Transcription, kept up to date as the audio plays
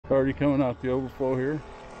already coming out the overflow here.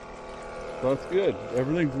 So that's good.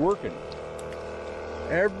 Everything's working.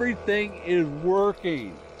 Everything is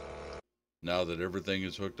working. Now that everything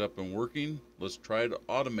is hooked up and working, let's try to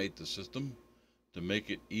automate the system to make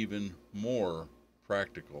it even more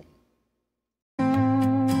practical.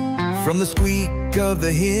 From the squeak of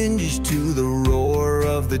the hinges to the roar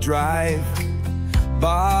of the drive,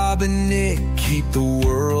 Bob and Nick keep the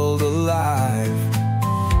world alive.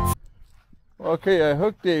 Okay, I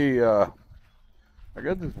hooked I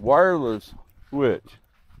got this wireless switch.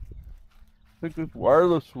 And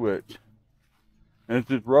it's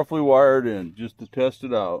just roughly wired in, just to test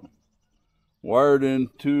it out. Wired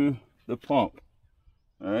into the pump.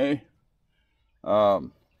 Alright.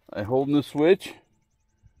 I'm holding the switch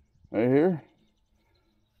right here.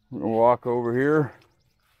 I'm gonna walk over here.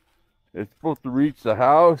 It's supposed to reach the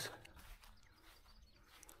house.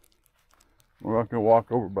 We're not gonna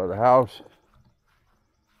walk over by the house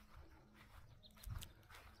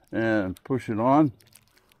and push it on.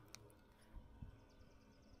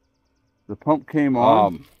 The pump came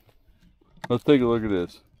on. Let's take a look at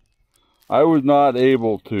this. I was not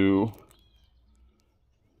able to.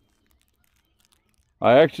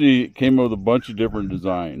 I actually came up with a bunch of different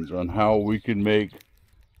designs on how we could make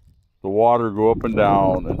the water go up and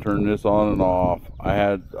down and turn this on and off. I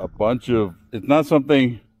had a bunch of, it's not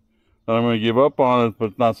something that I'm going to give up on it,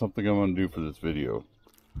 but it's not something I'm going to do for this video.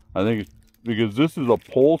 I think it's because this is a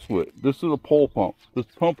pull switch. This is a pull pump. This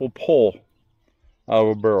pump will pull out of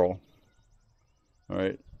a barrel. All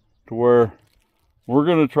right, to where we're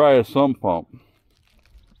going to try a sump pump,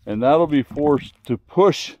 and that'll be forced to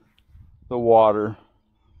push the water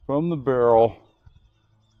from the barrel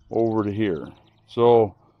over to here.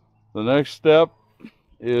 So the next step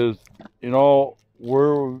is, you know,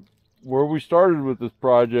 where we started with this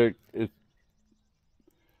project,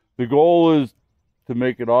 the goal is to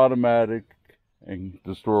make it automatic and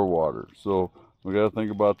to store water. So we got to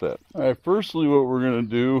think about that. All right, firstly, what we're going to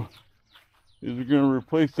do is we're going to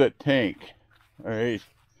replace that tank. All right,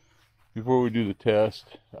 before we do the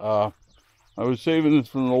test. I was saving this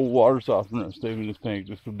from an old water softener. I was saving this tank.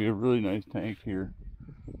 This would be a really nice tank here.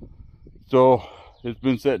 So it's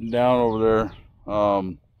been sitting down over there.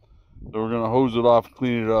 So we're going to hose it off,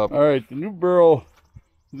 clean it up. All right, the new barrel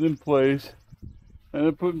is in place. And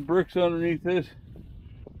I'm putting bricks underneath it.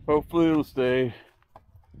 Hopefully it'll stay.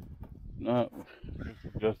 Not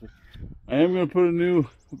adjust it. I am going to put a new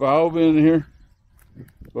valve in here.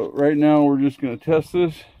 But right now we're just going to test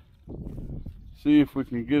this. See if we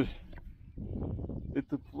can get it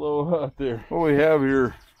to flow out there. What we have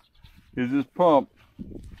here is this pump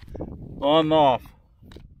on and off,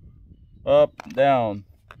 up, down.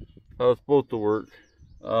 How it's supposed to work.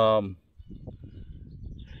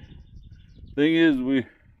 Thing is,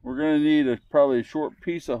 we're gonna need probably a short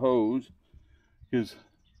piece of hose, because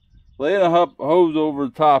laying a hose over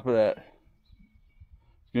the top of that is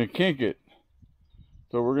gonna kink it.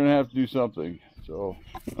 So we're gonna have to do something. So,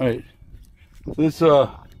 all right, this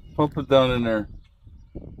pump it down in there.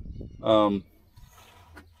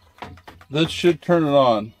 This should turn it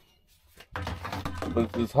on, but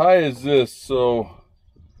it's as high as this, so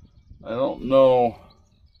I don't know.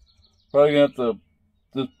 Probably gonna have to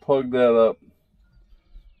just plug that up.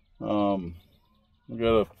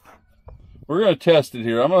 We're gonna test it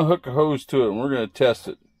here. I'm gonna hook a hose to it and we're gonna test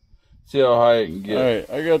it. See how high it can get. All right,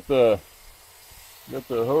 I got the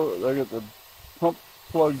pump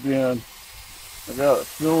plugged in. I got it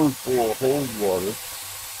filling full of hose water.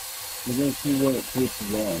 We're gonna see when it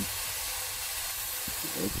switches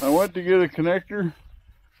on. I went to get a connector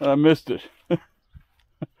and I missed it.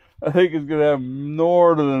 I think it's gonna have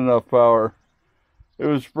more than enough power. It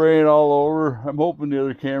was spraying all over. I'm hoping the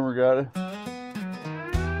other camera got it.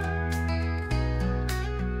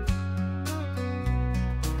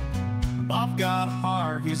 Bob got a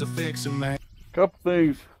heart, he's a fixin' man. Couple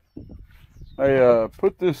things. I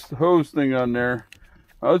put this hose thing on there.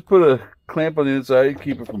 I always put a clamp on the inside to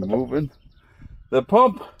keep it from moving. The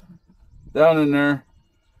pump down in there,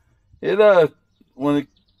 it when it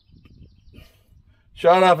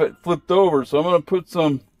shot off, it flipped over. So I'm gonna put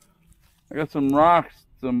some. I got some rocks,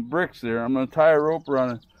 some bricks there. I'm gonna tie a rope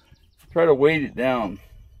around it, try to weight it down.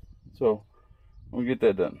 So I'm gonna get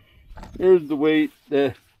that done. Here's the weight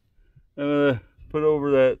that I'm gonna put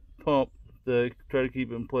over that pump to try to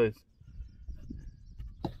keep it in place.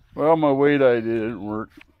 Well, my weight idea didn't work.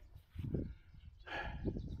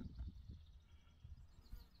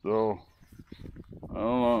 So I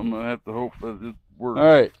don't know, I'm gonna have to hope that it works. All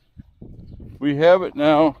right, we have it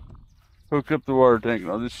now. Hooked up the water tank,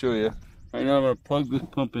 and I'll just show you. Right now I'm gonna plug this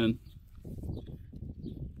pump in.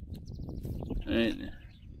 Right.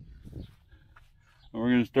 we're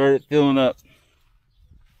going to start it filling up.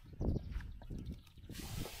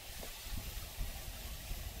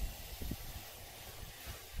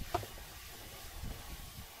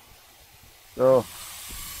 So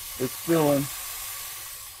it's filling.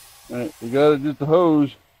 Alright, we got it just the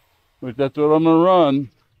hose, which that's what I'm gonna run.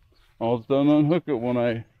 I'll just unhook it when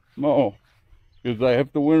I mow, because I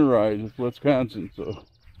have to winterize. It's Wisconsin, so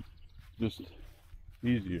just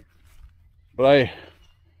easier. But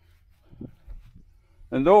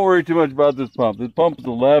and don't worry too much about this pump. This pump is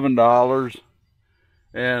 $11,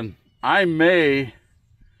 and I may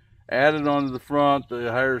add it onto the front,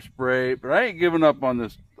 the higher spray, but I ain't giving up on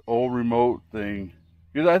this old remote thing,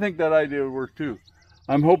 because I think that idea would work too.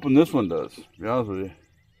 I'm hoping this one does, to be honest with you.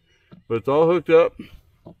 But it's all hooked up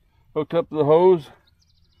to the hose,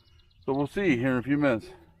 so we'll see here in a few minutes.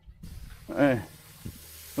 All right,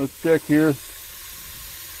 let's check here.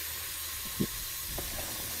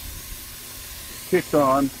 Kicked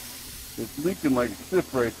on. It's leaking like a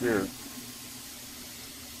sieve right there.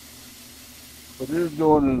 But it is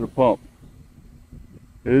going in the pump.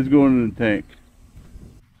 It is going in the tank.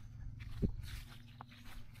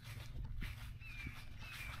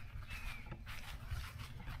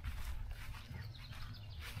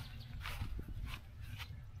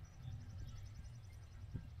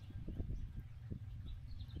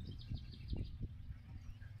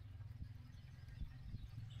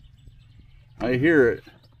 I hear it.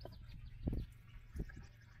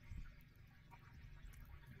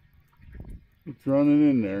 It's running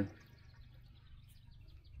in there.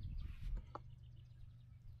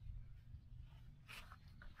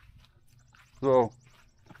 So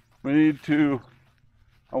we need to,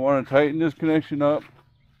 I want to tighten this connection up.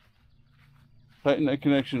 Tighten that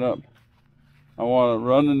connection up. I want to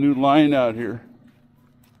run a new line out here.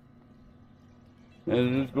 And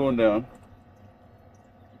it is going down.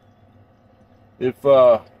 If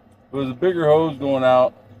it was a bigger hose going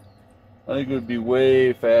out, I think it would be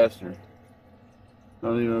way faster. I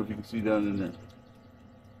don't even know if you can see down in there.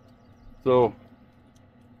 So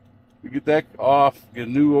we get that off, get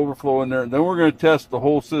a new overflow in there, and then we're going to test the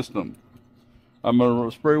whole system. I'm going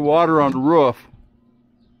to spray water on the roof,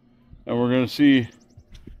 and we're going to see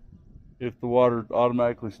if the water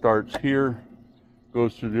automatically starts here,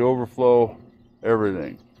 goes through the overflow,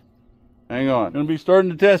 everything. Hang on. Going to be starting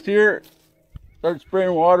to test here. Start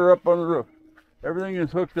spraying water up on the roof. Everything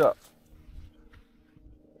is hooked up.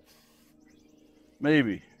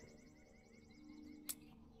 Maybe.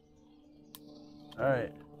 All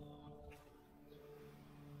right.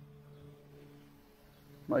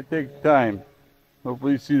 Might take time.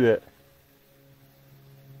 Hopefully you see that.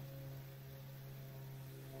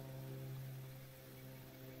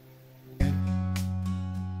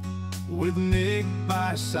 With Nick by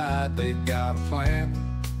his side, they've got a plan.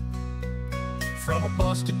 From a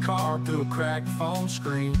busted car to a cracked phone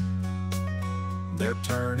screen, they're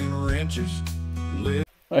turning wrenches.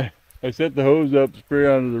 I set the hose up, spray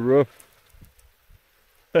onto the roof.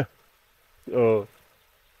 So,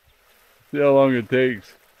 see how long it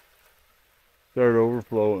takes. Start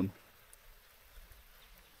overflowing.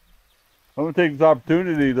 I'm gonna take this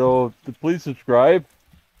opportunity though to please subscribe.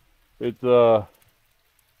 It's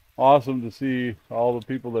awesome to see all the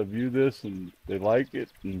people that view this and they like it,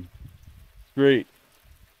 and it's great.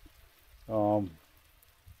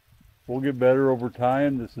 We'll get better over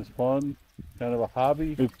time. This is fun, kind of a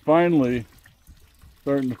hobby. It's finally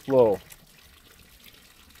starting to flow.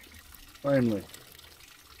 Finally.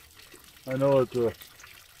 I know it's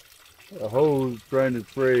a hose trying to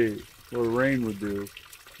spray what a rain would do.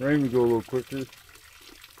 Rain would go a little quicker,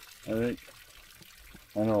 I think.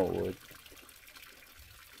 I know it would.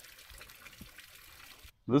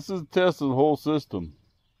 This is a test of the whole system.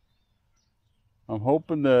 I'm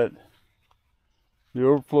hoping that the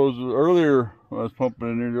overflows, earlier when I was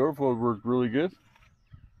pumping in here, the overflows worked really good.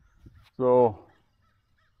 So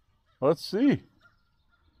let's see.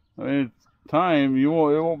 I mean, it's time. It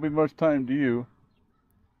won't be much time to you,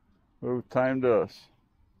 but it's time to us.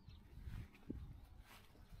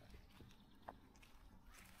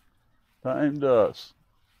 Time to us.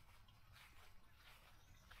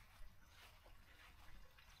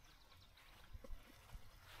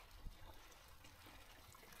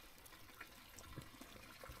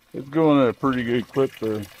 It's going at a pretty good clip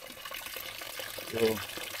there. So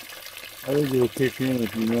I think it'll kick in in a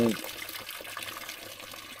few minutes.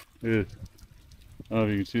 Yeah. I don't know if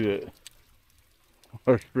you can see that.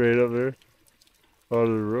 Water sprayed up there. Out of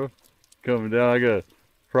the roof. Coming down. I got a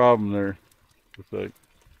problem there. Looks like.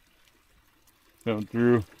 Coming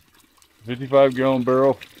through. 55-gallon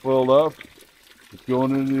barrel filled up. It's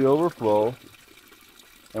going into the overflow.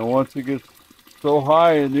 And once it gets so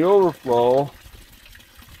high in the overflow,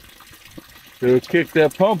 it'll kick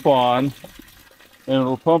that pump on and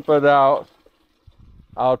it'll pump it out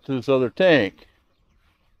to this other tank.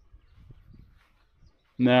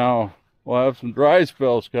 Now, we'll have some dry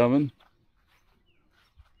spells coming.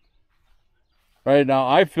 Right now,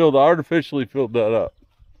 I artificially filled that up.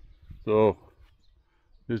 So,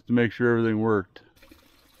 just to make sure everything worked.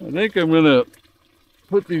 I think I'm gonna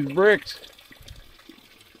put these bricks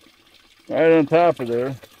right on top of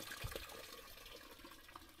there.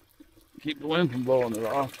 Keep the wind from blowing it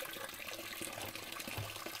off.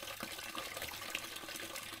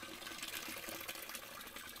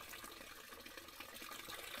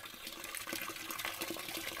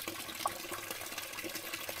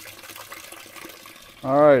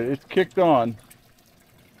 All right, it's kicked on.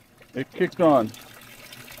 It kicked on.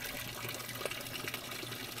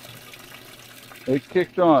 It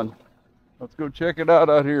kicked on. Let's go check it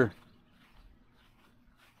out here.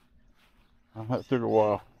 Oh, that took a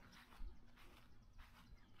while.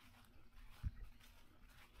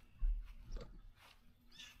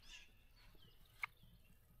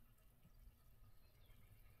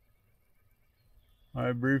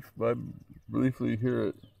 I briefly hear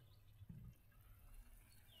it.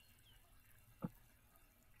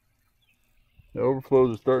 The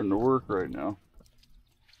overflows are starting to work right now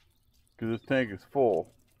because this tank is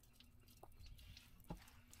full.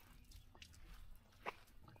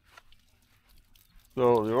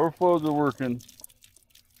 So the overflows are working.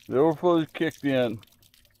 The overflows kicked in.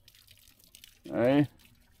 Alright.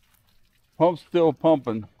 Pump's still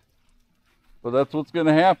pumping. But that's what's going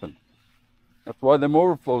to happen. That's why them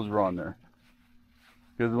overflows are on there.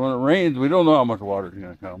 Because when it rains, we don't know how much water is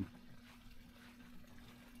going to come.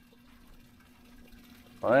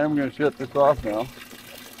 I am going to shut this off now.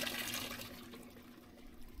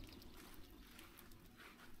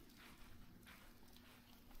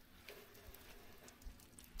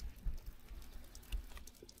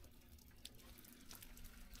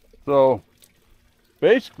 So,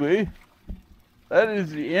 basically, that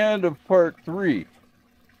is the end of part 3.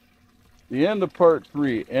 The end of part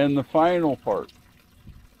 3 and the final part.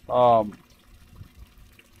 What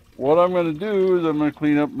I'm going to do is I'm going to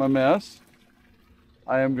clean up my mess.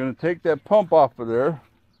 I am going to take that pump off of there.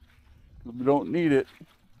 We don't need it.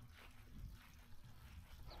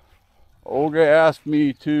 Olga asked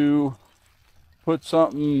me to put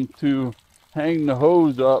something to hang the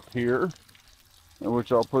hose up here, in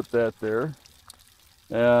which I'll put that there.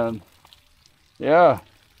 And yeah,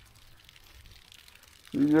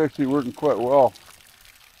 these are actually working quite well.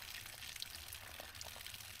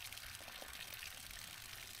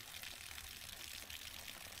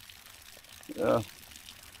 Yeah.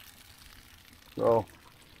 So,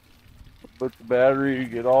 put the battery,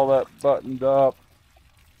 get all that buttoned up.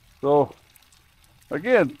 So,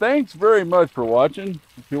 again, thanks very much for watching.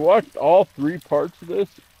 If you watched all 3 parts of this,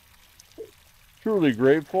 truly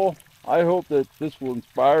grateful. I hope that this will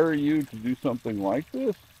inspire you to do something like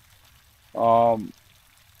this. And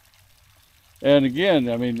again,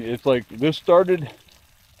 I mean, it's like this started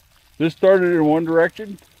in one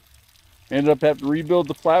direction. Ended up having to rebuild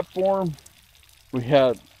the platform.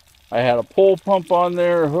 I had a pole pump on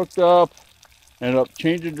there hooked up, ended up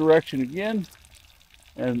changing direction again,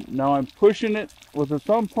 and now I'm pushing it with a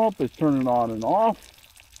sump pump. It's turning on and off.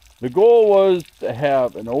 The goal was to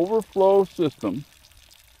have an overflow system,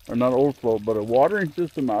 or not overflow, but a watering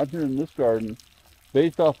system out here in this garden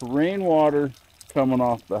based off of rainwater coming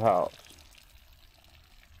off the house.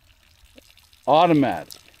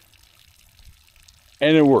 Automatic.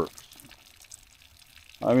 And it works.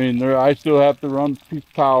 I mean, I still have to run a piece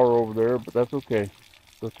of power over there, but that's okay.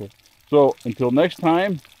 It's okay. So, until next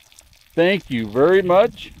time, thank you very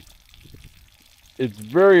much. It's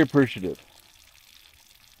very appreciative.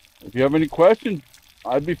 If you have any questions,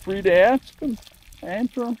 I'd be free to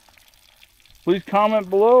answer them. Please comment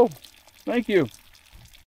below. Thank you.